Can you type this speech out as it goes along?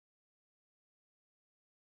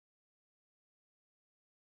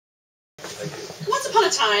Once upon a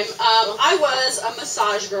time, I was a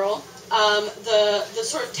massage girl. The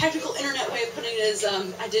sort of technical internet way of putting it is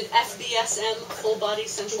I did FBSM, full body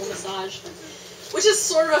sensual massage, which is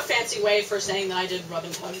sort of a fancy way for saying that I did rub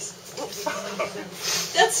and tugs.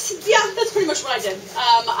 That's pretty much what I did.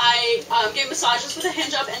 I gave massages with a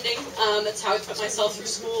hand job ending. That's how I put myself through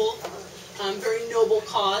school. Very noble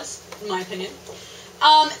cause, in my opinion.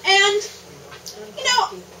 And you know,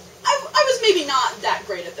 I was maybe not that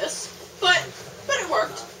great at this, but it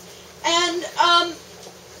worked. And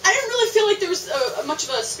I didn't really feel like there was much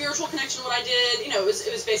of a spiritual connection to what I did. You know, it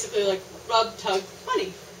was basically like rub, tug,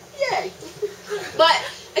 money. Yay. But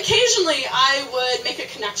occasionally I would make a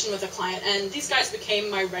connection with a client, and these guys became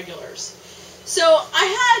my regulars. So I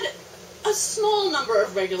had a small number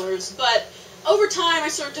of regulars, but over time I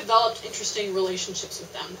sort of developed interesting relationships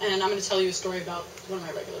with them. And I'm going to tell you a story about one of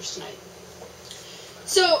my regulars tonight.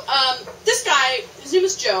 So this guy, his name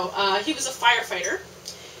was Joe. He was a firefighter.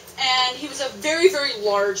 And he was a very, very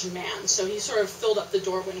large man, so he sort of filled up the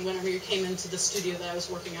doorway whenever you came into the studio that I was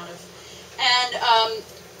working out of. And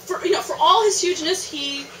for all his hugeness,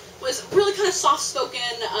 he was really kind of soft-spoken,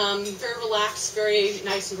 very relaxed, very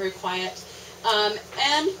nice and very quiet. But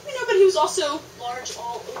he was also large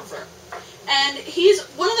all over. And he's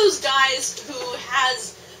one of those guys who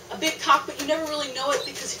has a big cock, but you never really know it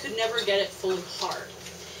because he could never get it fully hard.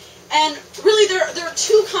 And really, there are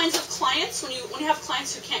two kinds of clients. When you have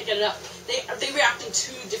clients who can't get it up, they react in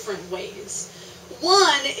two different ways.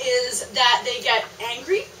 One is that they get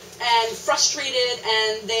angry and frustrated,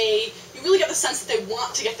 and you really get the sense that they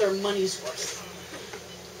want to get their money's worth.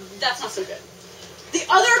 That's not so good. The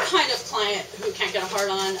other kind of client who can't get a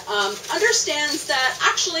hard-on understands that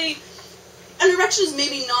actually an erection is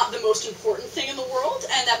maybe not the most important thing in the world,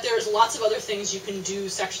 and that there's lots of other things you can do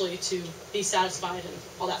sexually to be satisfied and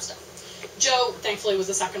all that stuff. Joe, thankfully, was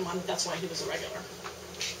the second one. That's why he was a regular.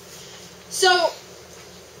 So,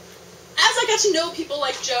 as I got to know people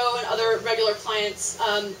like Joe and other regular clients,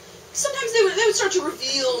 sometimes they would start to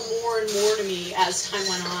reveal more and more to me as time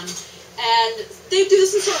went on. And they do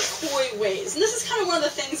this in sort of coy ways. And this is kind of one of the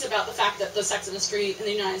things about the fact that the sex industry in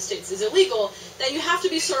the United States is illegal, that you have to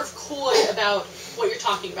be sort of coy about what you're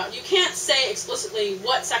talking about. You can't say explicitly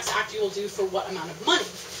what sex act you will do for what amount of money.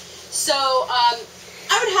 So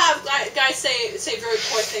I would have guys say very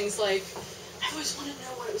coy things like, I've always wanted to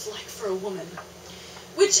know what it was like for a woman.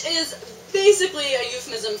 Which is basically a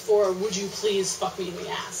euphemism for, would you please fuck me in the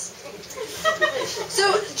ass? So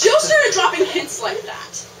Joe started dropping hints like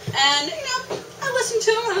that. And, I listened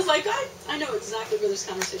to him and I was like, I know exactly where this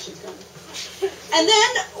conversation's going. And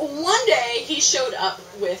then one day he showed up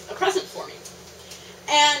with a present for me.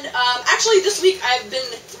 And actually this week I've been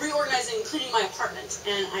reorganizing and cleaning my apartment,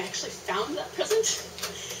 and I actually found that present.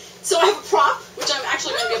 So I have a prop, which I'm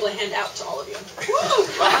actually going to be able to hand out to all of you.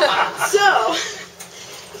 So,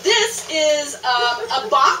 this is a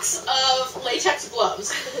box of latex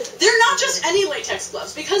gloves. They're not just any latex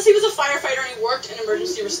gloves. Because he was a firefighter and he worked in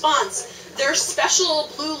emergency response, they're special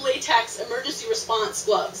blue latex emergency response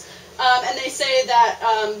gloves. And they say that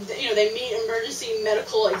they meet emergency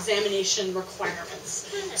medical examination requirements.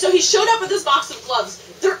 So he showed up with this box of gloves.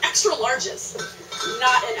 They're extra larges,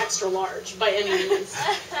 not an extra large by any means.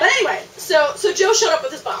 But anyway, so Joe showed up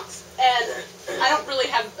with his box, and I don't really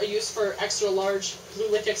have a use for extra large blue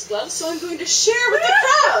latex gloves, so I'm going to share with the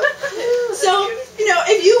crowd. So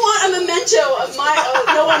if you want a memento of my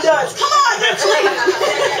no one does. Come on,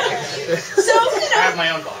 please. So I have my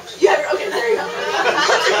own box. Okay, there you go.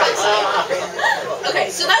 Okay,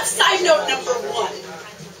 so that's side note number one.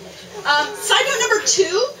 Side note number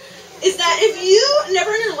two is that if you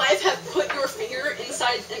never in your life have put your finger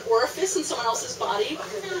inside an orifice in someone else's body,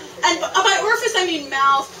 and by orifice I mean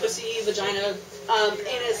mouth, pussy, vagina,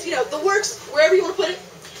 anus, the works, wherever you want to put it,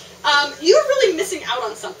 you're really missing out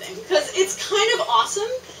on something, because it's kind of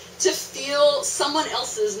awesome to feel someone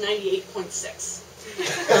else's 98.6.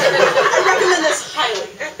 I recommend this highly.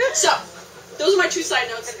 So, those are my two side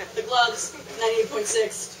notes. The gloves,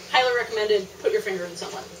 98.6, highly recommended. Put your finger in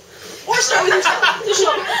someone. Or start with yourself. This should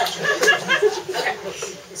all be professional. Okay,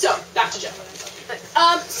 so back to Joe.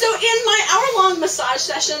 So in my hour-long massage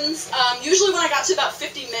sessions, usually when I got to about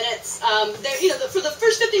 50 minutes, for the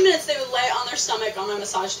first 50 minutes they would lay on their stomach on my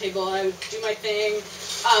massage table, and I would do my thing.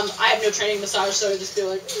 I have no training in massage, so I would just be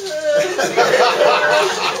like,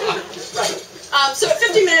 right. So at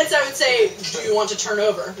 50 minutes I would say, do you want to turn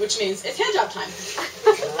over? Which means it's hand job time.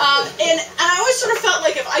 And I always sort of felt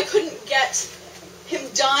like if I couldn't get him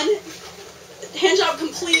done, hand job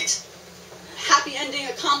complete, happy ending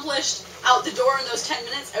accomplished, out the door in those 10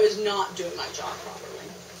 minutes, I was not doing my job properly.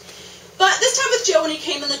 But this time with Joe, when he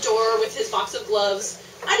came in the door with his box of gloves,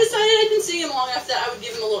 I decided I'd been seeing him long enough that I would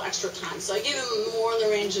give him a little extra time. So I gave him more in the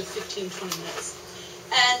range of 15, 20 minutes.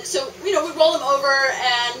 And so, we roll him over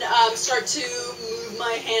and start to move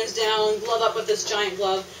my hands down, glove up with this giant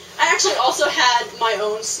glove. I actually also had my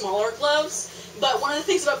own smaller gloves, but one of the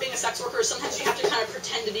things about being a sex worker is sometimes you have to kind of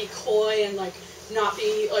pretend to be coy and, like, not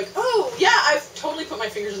be like, oh, yeah, I've totally put my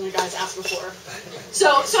fingers in a guy's ass before.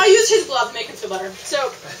 So I used his glove to make him feel better.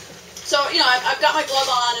 So I've got my glove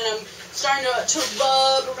on, and I'm starting to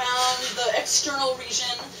rub around the external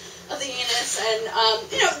region of the anus, and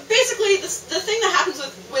basically the thing that happens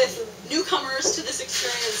with newcomers to this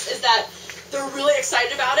experience is that they're really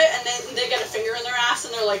excited about it, and then they get a finger in their ass,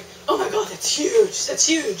 and they're like, oh my god, that's huge, that's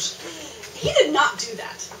huge. He did not do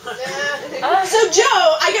that. So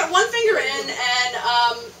Joe, I get one finger in, and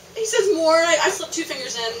he says more, and I slip 2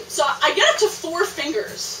 fingers in, so I get up to 4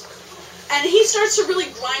 fingers, and he starts to really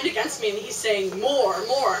grind against me, and he's saying, more,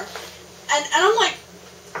 and I'm like,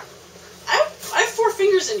 I have 4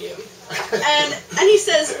 fingers in you. And he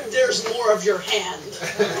says, there's more of your hand.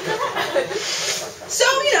 So,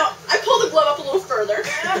 I pull the glove up a little further, and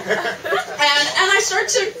I start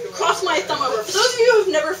to cross my thumb over. For those of you who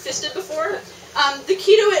have never fisted before, the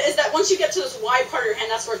key to it is that once you get to this wide part of your hand,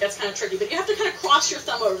 that's where it gets kind of tricky. But you have to kind of cross your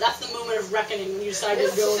thumb over. That's the moment of reckoning when you decide to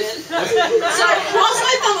go in. So I cross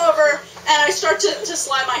my thumb over, and I start to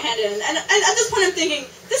slide my hand in. And at this point I'm thinking,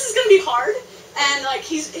 this is going to be hard, and like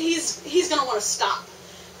he's going to want to stop.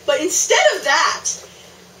 But instead of that,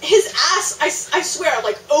 his ass, I swear,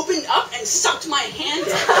 like, opened up and sucked my hand in.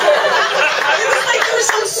 It was like there was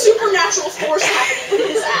some supernatural force happening in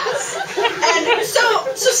his ass. And so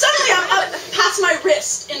suddenly I'm up past my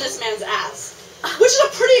wrist in this man's ass, which is a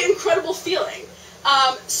pretty incredible feeling.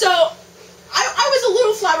 So I was a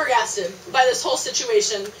little flabbergasted by this whole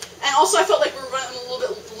situation. And also I felt like we were running a little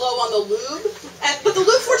bit low on the lube. But the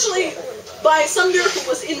lube, fortunately, by some miracle,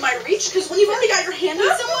 was in my reach, because when you've already got your hand on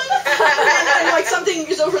someone, and like something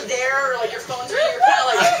is over there, or like your phone's ringing, you're kind of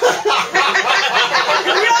like,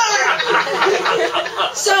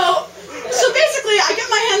 So basically, I get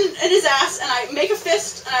my hand in his ass, and I make a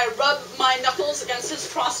fist, and I rub my knuckles against his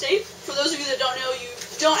prostate. For those of you that don't know, you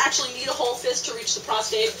don't actually need a whole fist to reach the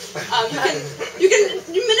prostate. You can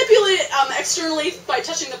manipulate it externally by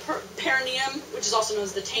touching the perineum, which is also known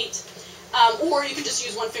as the taint. Or you can just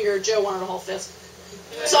use one finger. Joe wanted a whole fist.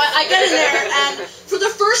 So I get in there, and for the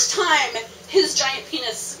first time, his giant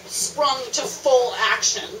penis sprung to full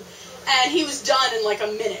action. And he was done in like a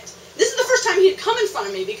minute. This is the first time he had come in front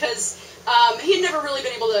of me, because he had never really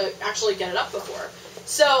been able to actually get it up before.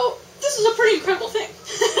 So this was a pretty incredible thing.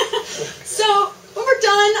 So when we're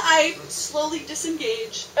done, I slowly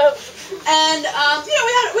disengage. And, we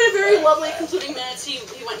had very lovely concluding minutes. He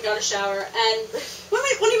went and got a shower. And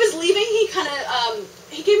when he was leaving, he kind of,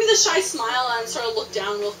 he gave me the shy smile and sort of looked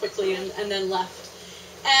down real quickly and then left.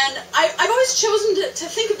 And I've always chosen to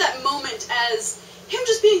think of that moment as him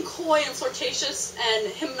just being coy and flirtatious and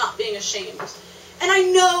him not being ashamed. And I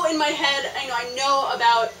know in my head, I know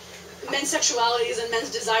about men's sexualities and men's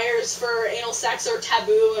desires for anal sex are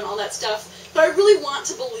taboo and all that stuff. But I really want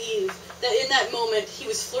to believe that in that moment, he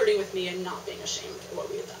was flirting with me and not being ashamed of what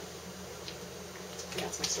we had done. Yeah,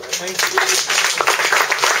 that's my story. Thank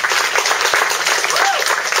you.